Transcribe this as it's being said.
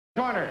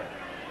Corner,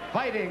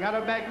 fighting out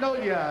of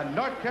Magnolia,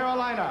 North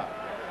Carolina,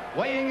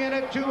 weighing in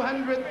at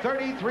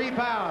 233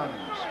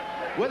 pounds,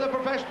 with a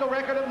professional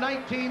record of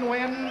 19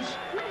 wins,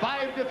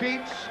 5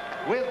 defeats,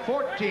 with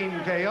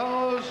 14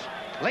 KOs.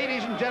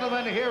 Ladies and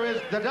gentlemen, here is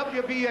the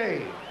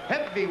WBA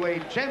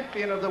heavyweight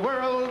champion of the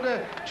world,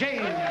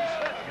 James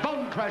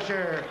Bone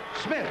Crusher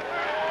Smith.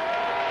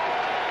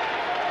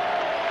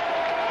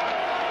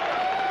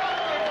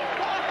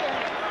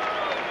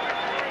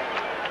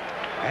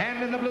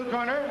 And in the blue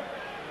corner,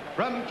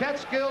 from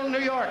Catskill,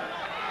 New York,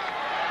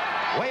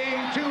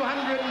 weighing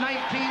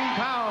 219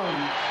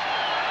 pounds.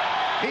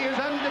 He is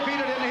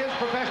undefeated in his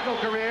professional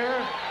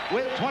career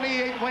with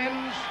 28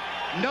 wins,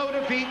 no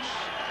defeats,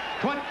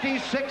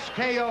 26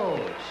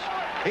 KOs.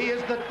 He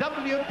is the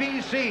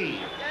WBC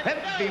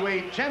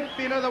heavyweight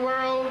champion of the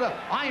world,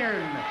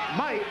 Iron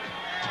Mike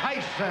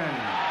Tyson.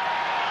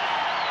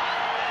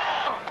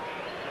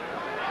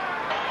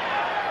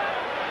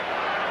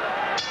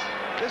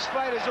 This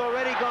fight has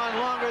already gone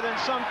longer than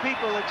some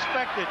people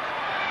expected.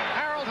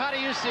 Harold, how do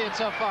you see it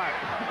so far?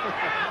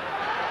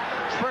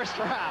 First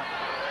round.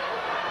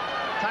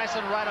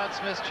 Tyson right on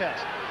Smith's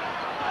chest.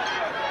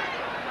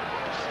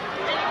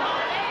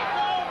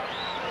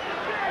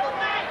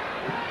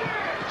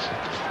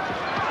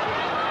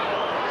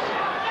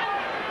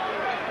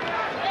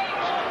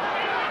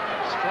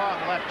 Strong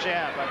left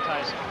jab by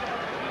Tyson.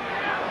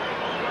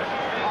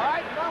 All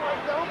right,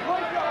 don't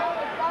push your arm.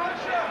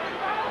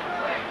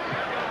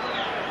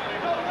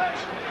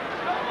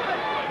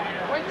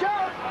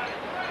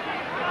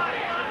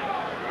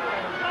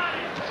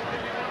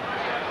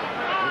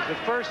 The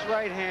first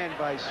right hand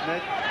by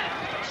Smith,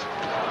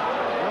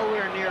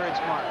 nowhere near its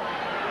mark.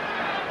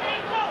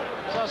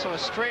 It's also a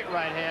straight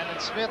right hand,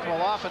 and Smith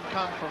will often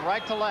come from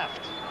right to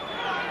left.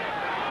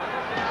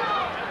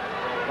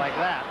 Like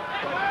that.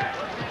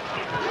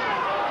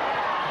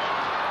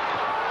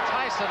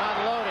 Tyson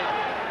unloading.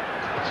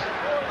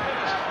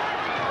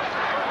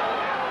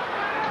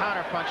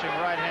 Counter-punching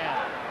right hand.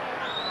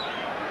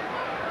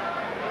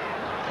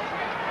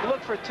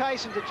 Look for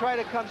Tyson to try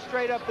to come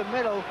straight up the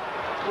middle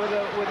with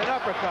an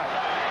uppercut.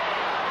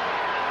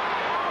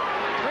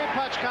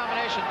 Three-punch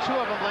combination, 2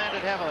 of them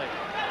landed heavily.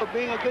 For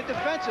being a good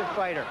defensive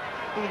fighter.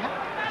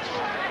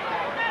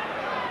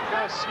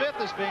 Smith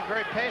is being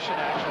very patient,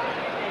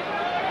 actually.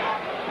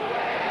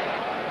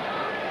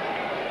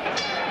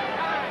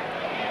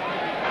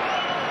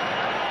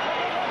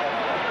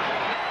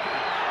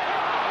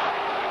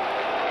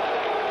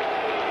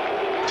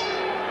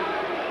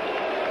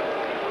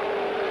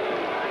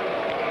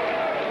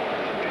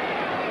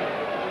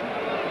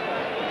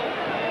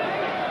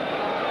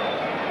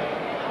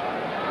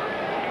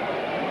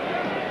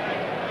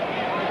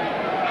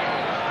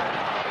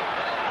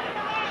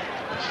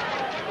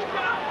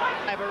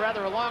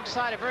 Rather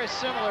alongside, very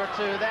similar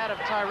to that of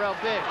Tyrell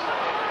Biggs.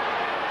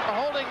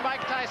 Holding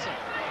Mike Tyson.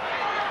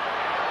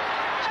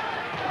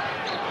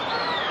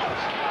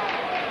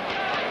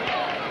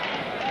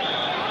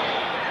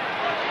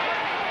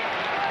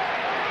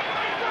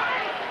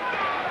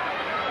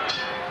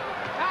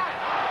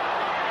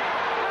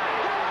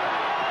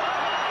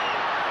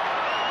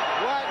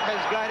 What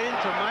has got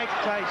into Mike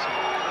Tyson?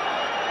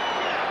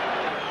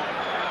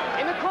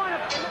 In the corner.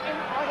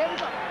 Here we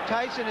go.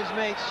 Tyson has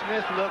made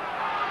Smith look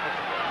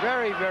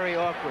very, very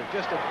awkward.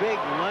 Just a big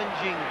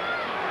lunging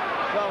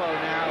fellow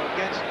now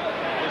against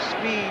the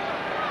speed.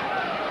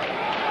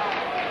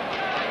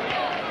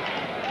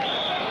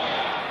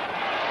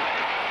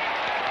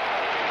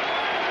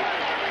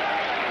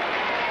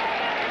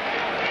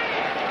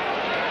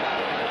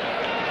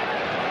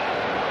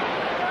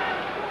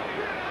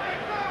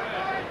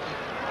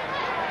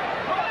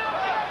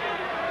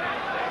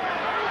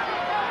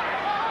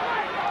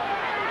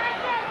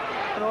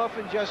 And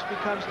often just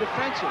becomes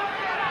defensive.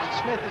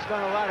 Smith has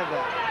done a lot of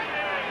that.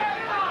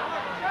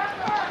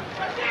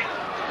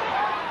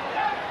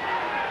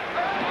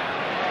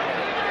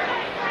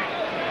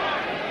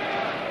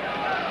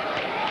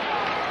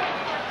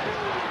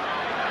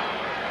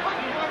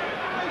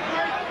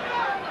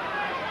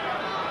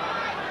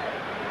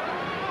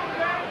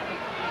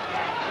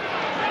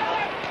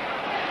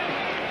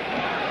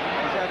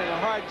 He's having a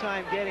hard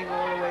time getting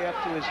all the way up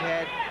to his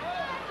head.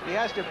 He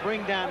has to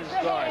bring down his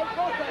guard.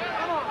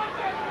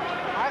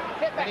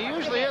 And he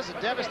usually is a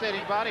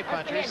devastating body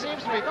puncher. He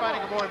seems to be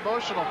fighting a more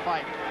emotional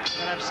fight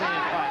than I've seen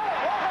him fight.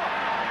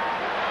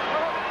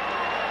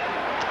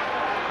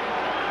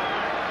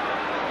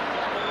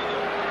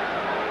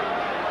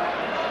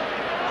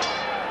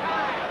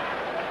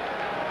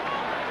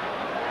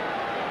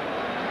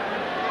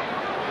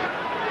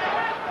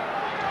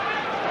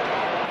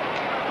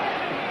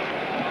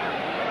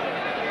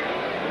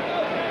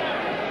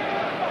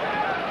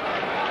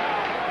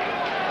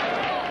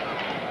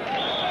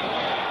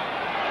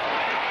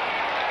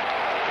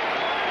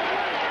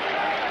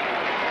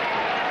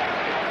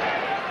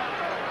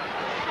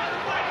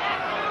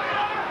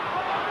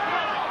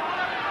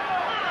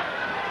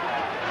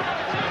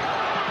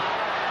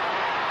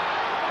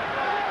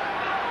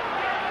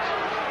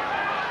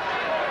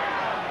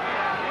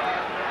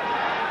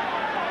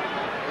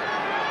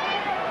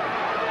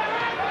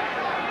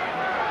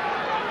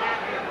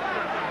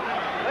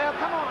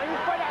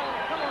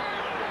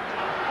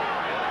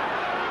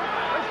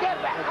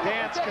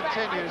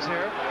 continues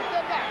here.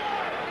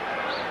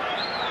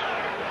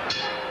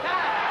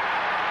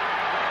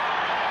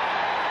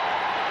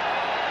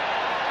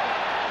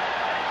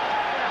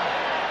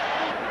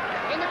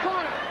 In the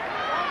corner.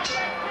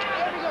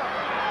 There we go.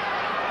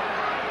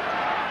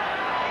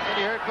 And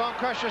you heard Bone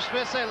Crusher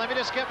Smith say, let me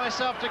just get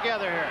myself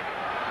together here.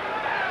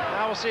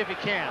 Now we'll see if he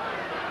can.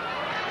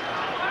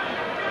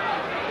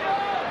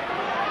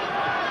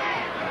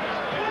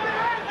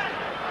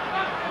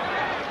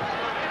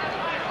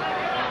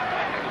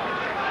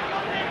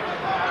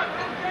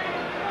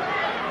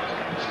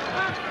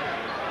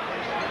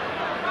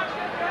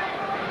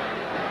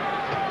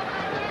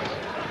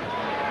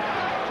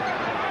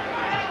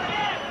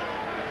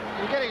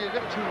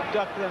 To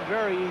duck them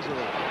very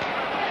easily.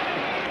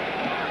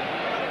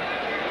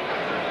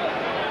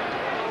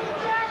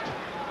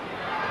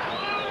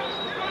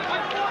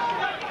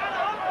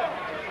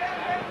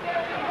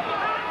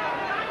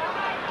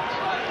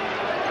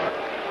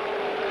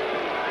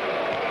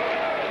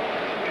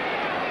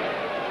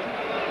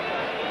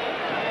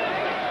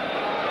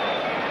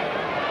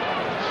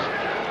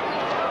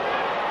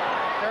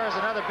 There is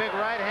another big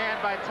right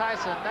hand by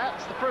Tyson.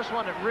 That's the first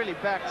one that really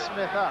backed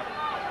Smith up.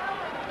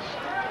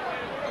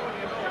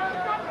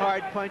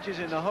 Hard punches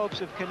in the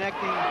hopes of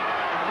connecting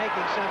and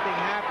making something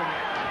happen.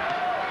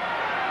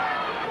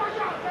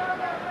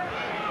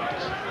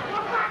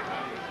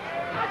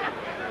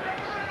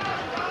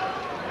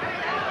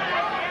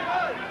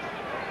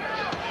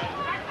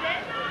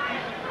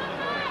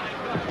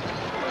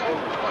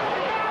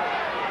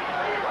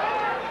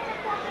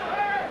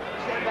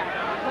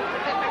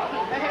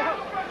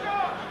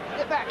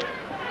 Get back. Get back.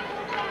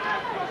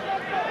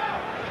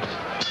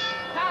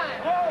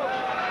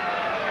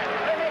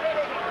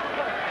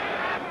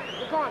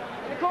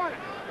 In the corner.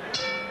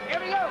 Here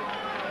we go.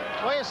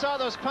 Well, you saw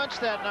those punch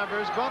that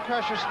numbers. Bone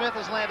Crusher Smith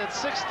has landed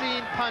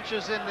 16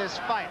 punches in this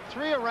fight.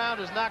 3 a round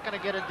is not going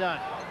to get it done.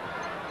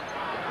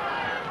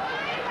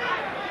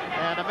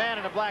 And a man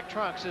in the black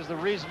trunks is the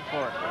reason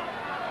for it.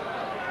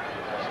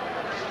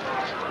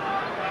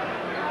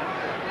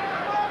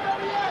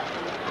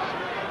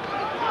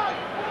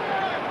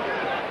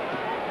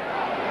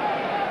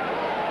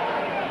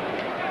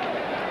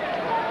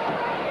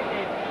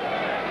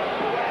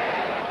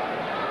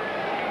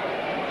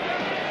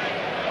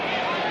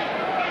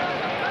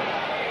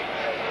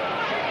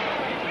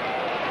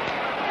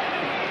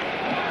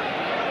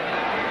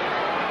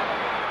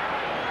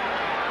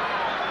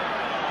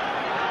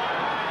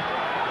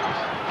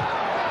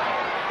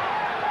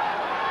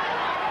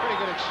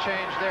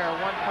 Exchange there,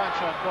 one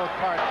punch on both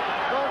parties.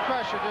 Bone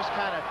Crusher just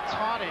kind of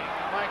taunting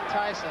Mike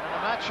Tyson, and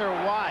I'm not sure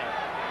why.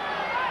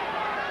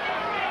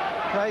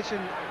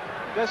 Tyson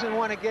doesn't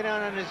want to get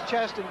on his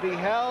chest and be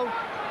held,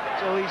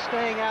 so he's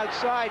staying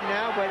outside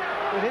now, but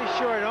with his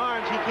short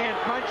arms, he can't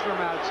punch from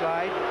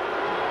outside.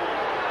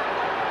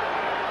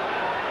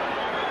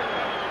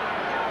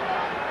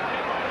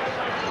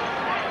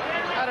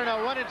 I don't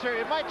know,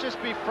 it might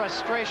just be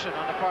frustration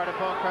on the part of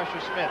Bone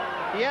Crusher Smith.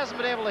 He hasn't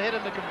been able to hit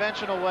him the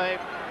conventional way.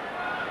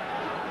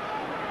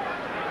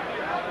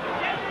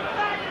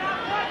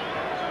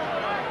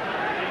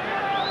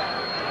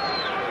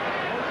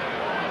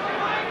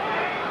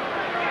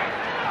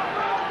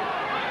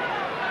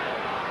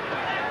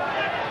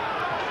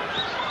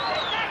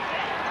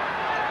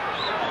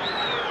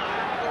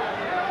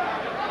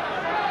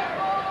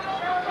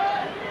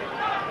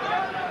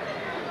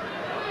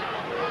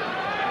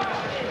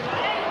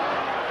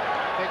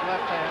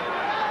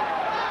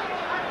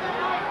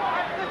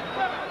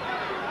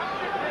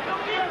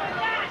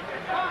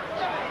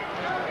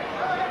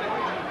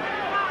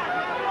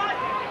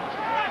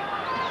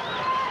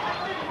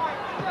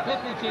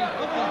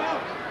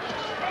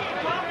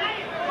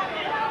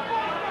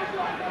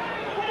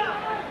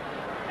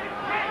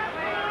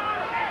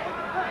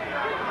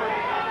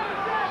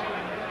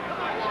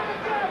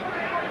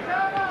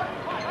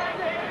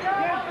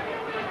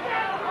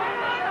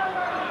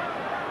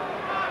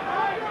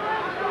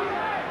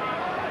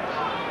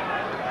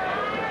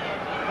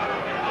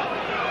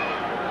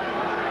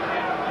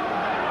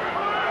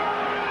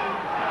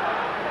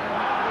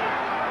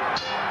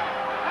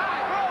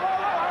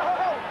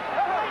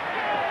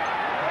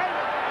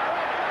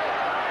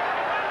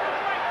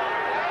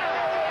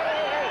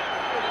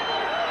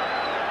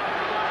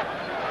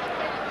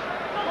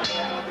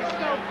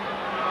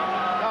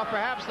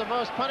 The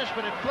most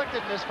punishment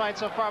inflicted in this fight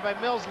so far by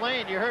Mills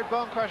Lane. You heard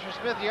Bone Crusher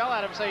Smith yell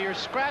at him, say, "You're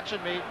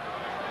scratching me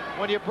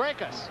when you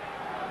break us."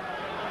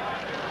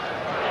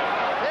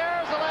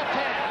 There's the left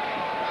hand.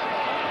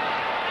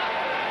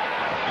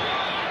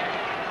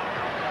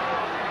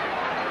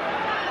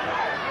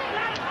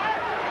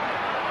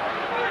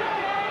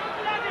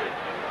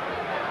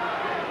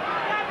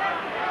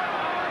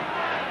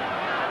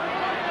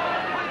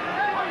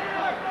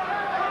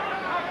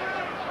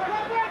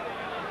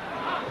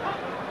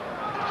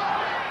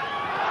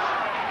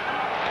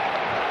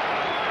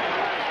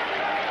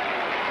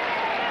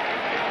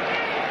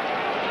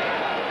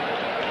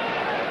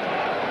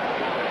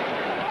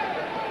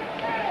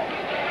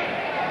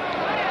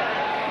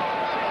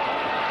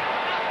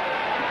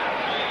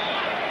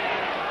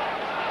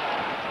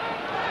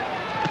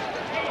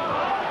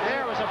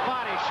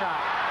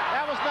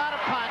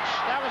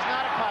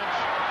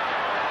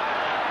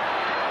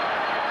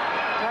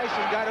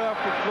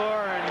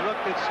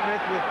 at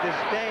Smith with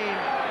disdain,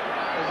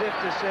 as if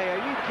to say, are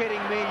you kidding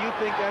me? You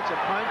think that's a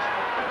punch?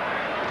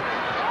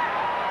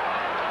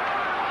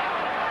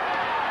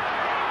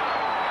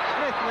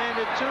 Smith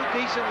landed 2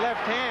 decent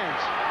left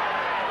hands.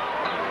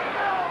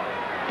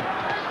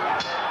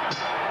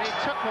 And he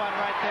took one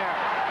right there.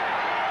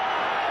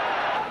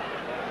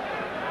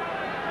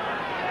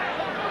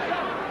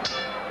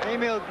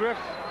 Emil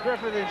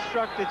Griffith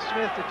instructed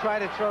Smith to try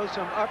to throw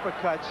some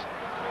uppercuts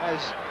as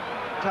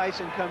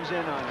Tyson comes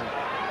in on him.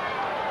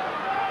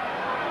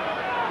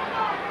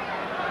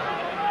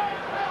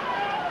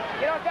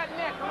 Get off that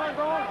neck. Come on,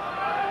 go on.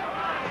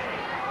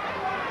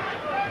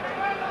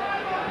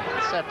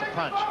 Set to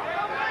punch.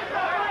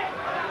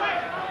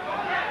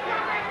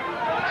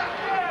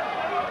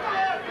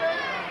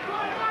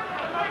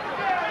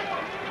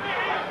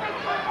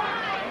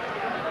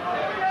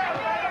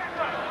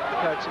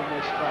 Cuts in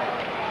this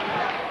fight.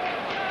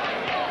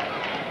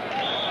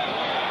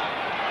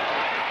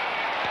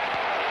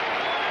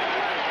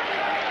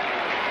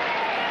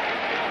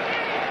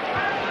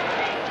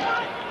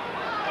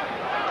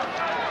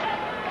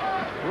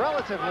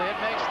 Relatively, it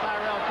makes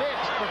Tyrell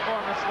Biggs'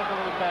 performance look a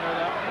little better,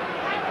 though.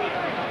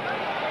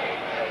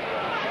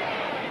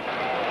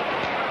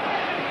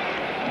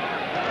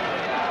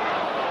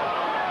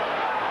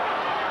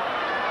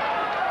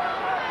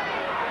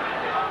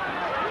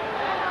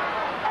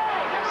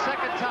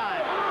 Second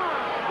time.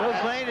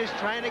 Mills Lane is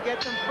trying to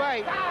get them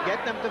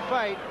to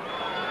fight.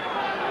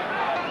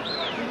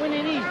 You're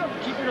winning easy.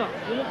 Keep it up.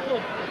 You look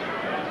good.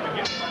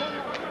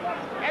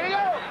 Here we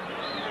go.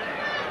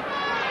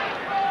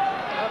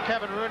 Well,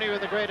 Kevin Rooney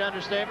with a great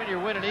understatement. You're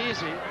winning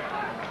easy.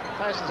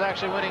 Tyson's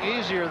actually winning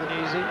easier than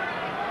easy.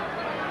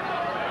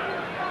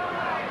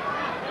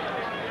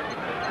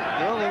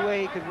 The only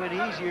way he could win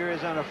easier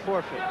is on a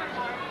forfeit.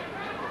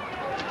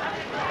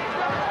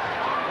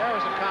 There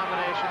was a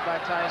combination by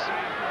Tyson.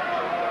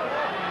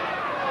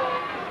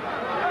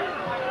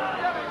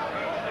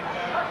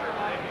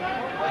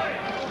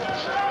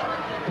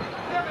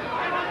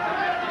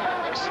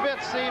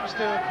 Smith seems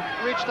to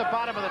have reached the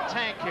bottom of the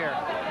tank here.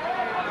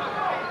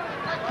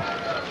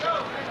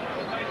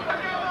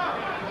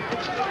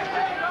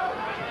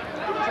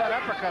 That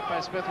uppercut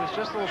by Smith was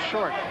just a little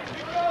short.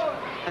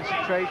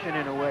 Concentration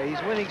in a way.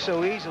 He's winning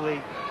so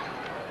easily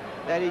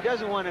that he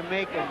doesn't want to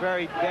make a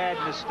very bad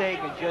mistake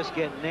and just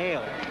get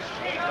nailed.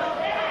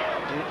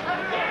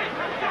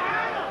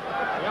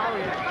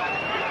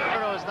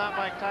 Bruno is not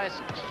Mike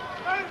Tyson.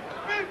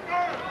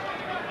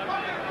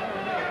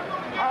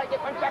 All right,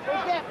 get one back,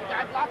 one step.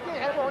 Got locked in.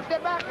 Head one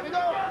step back. Here we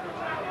go.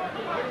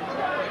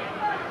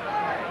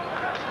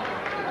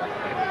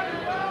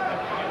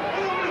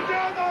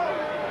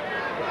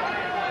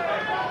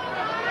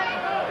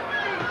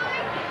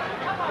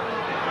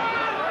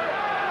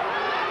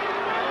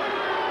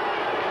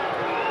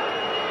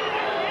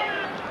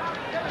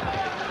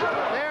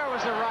 There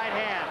was a right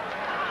hand.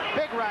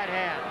 Big right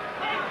hand.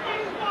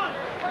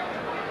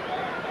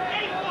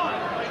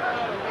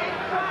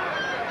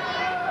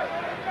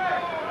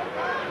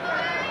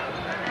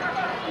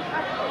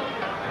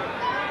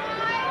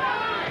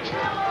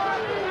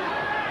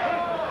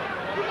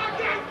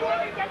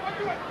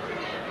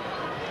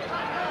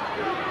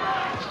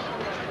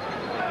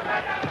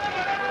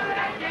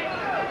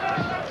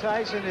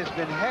 Tyson has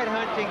been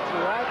headhunting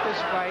throughout this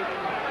fight,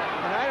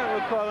 and I don't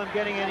recall him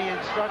getting any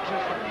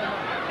instructions from him.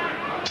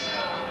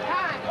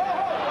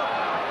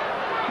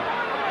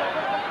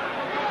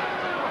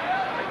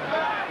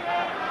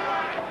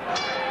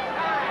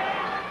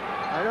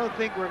 I don't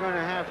think we're going to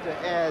have to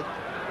add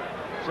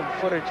some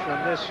footage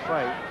from this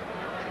fight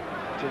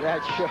to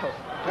that show.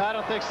 No, I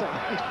don't think so.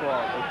 It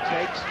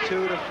takes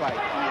 2 to fight.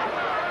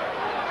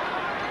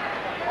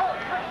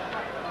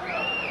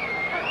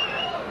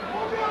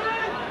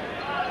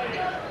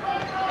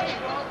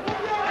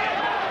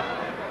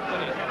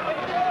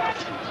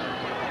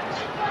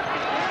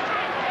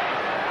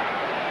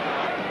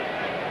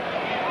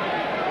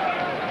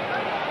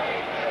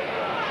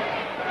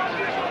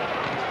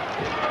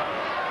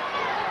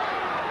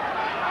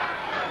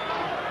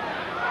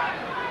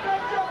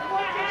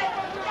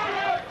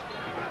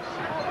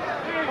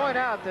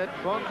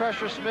 That Bone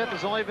Crusher Smith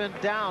has only been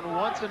down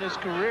once in his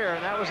career,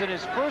 and that was in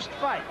his first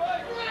fight.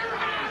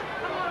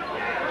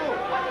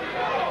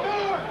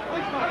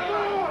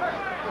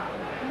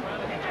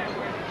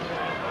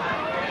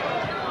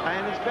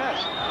 Trying his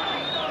best.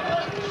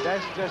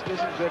 That just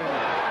isn't good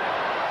enough.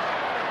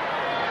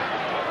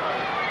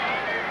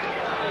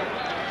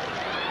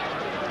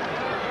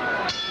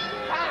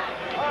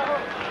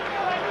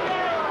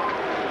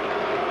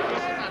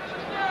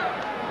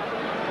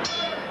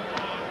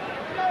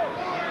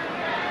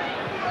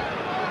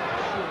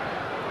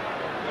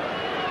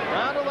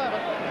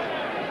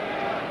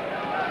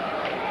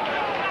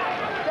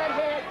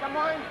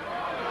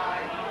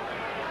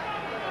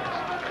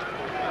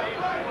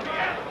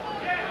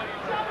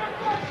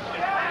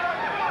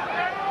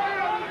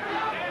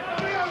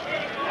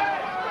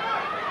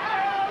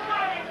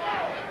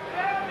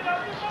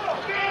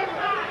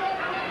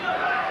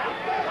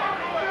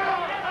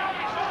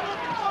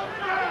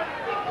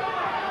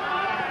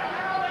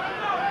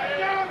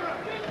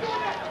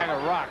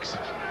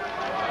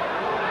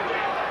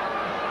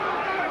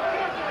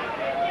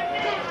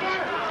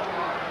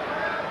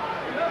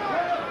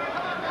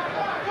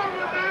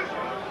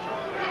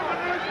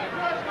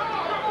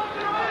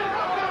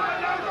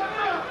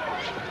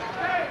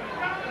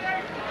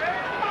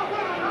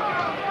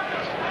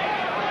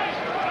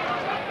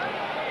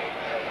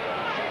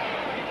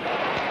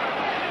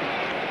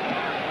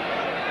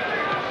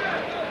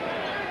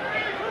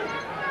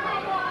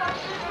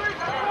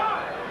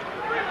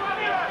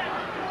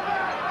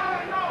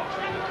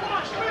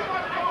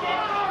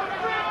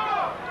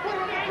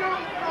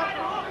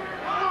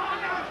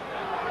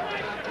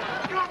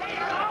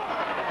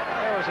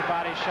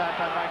 body shot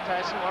by Mike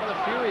Tyson, one of the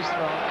few he's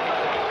thrown.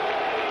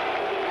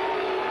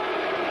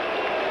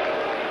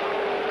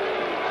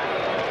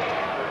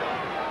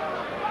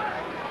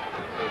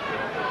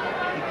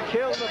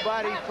 Kill the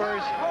body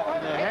first,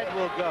 and the head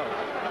will go.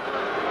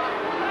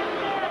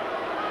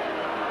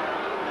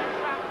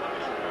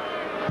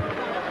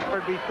 It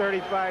would be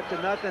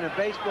 35-0, a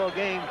baseball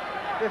game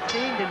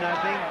 15-0,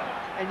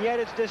 and yet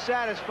it's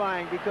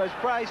dissatisfying because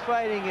prize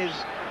fighting is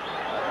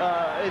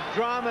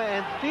drama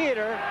and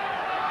theater,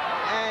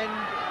 and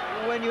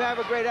when you have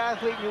a great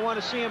athlete and you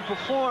want to see him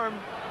perform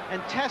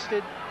and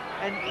tested,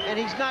 and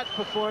he's not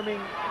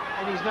performing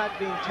and he's not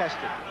being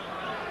tested.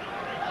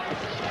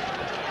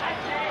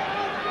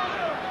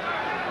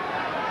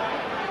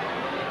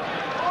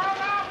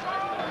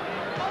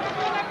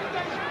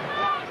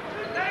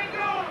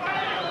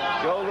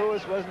 Joe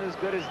Louis wasn't as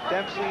good as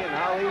Dempsey, and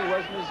Ali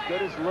wasn't as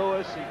good as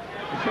Lewis.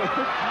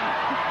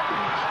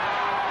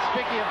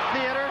 Speaking of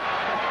theater.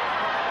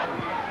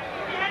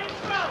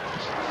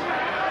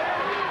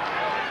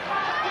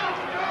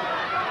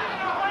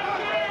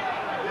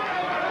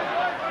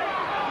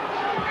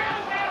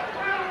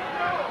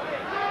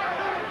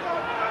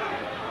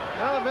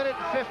 Well, a minute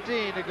and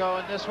 15 to go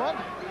in this one.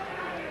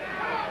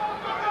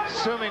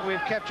 Assuming we've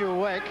kept you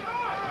awake.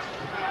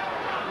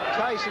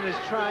 Tyson is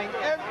trying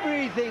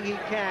everything he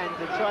can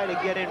to try to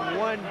get in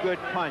one good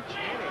punch.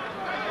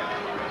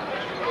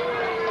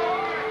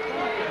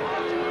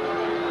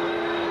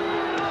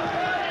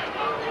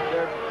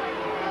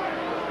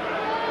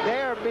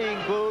 They are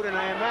being booed, and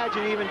I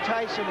imagine even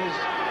Tyson is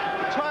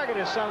the target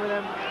of some of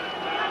them,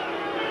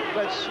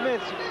 but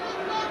Smith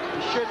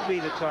should be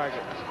the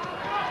target.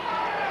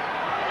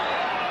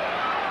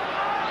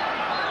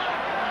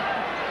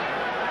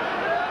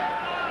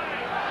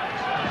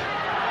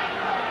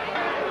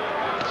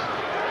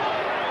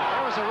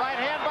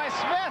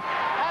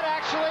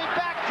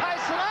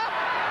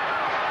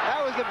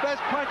 The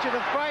best punch of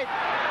the fight.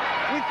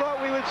 We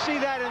thought we would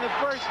see that in the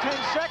first 10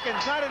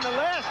 seconds, not in the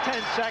last 10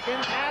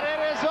 seconds. And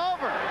it is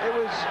over.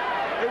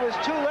 It was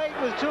too late,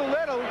 was too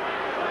little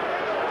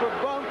for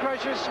Bone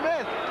Crusher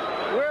Smith.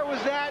 Where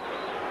was that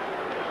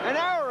an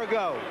hour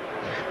ago?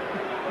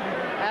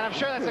 And I'm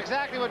sure that's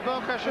exactly what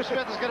Bone Crusher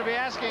Smith is going to be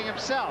asking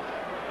himself.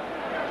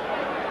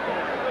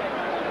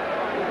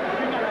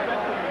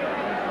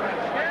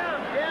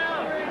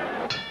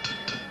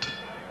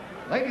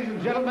 Ladies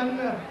and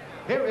gentlemen,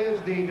 here is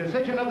the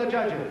decision of the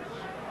judges.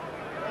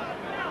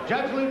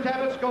 Judge Lou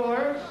Tabbitt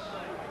scores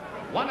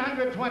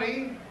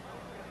 120-106.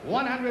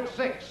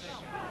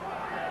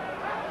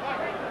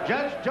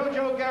 Judge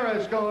Jojo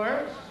Guerra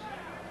scores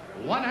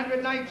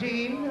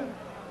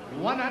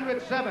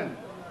 119-107.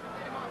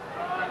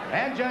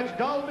 And Judge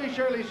Dalby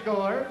Shirley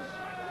scores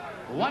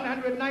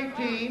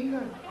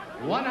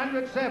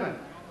 119-107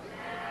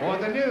 for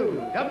the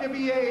new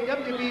WBA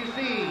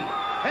WBC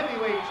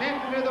heavyweight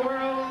champion of the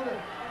world,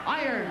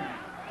 Iron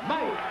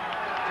Mike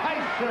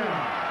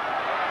Tyson.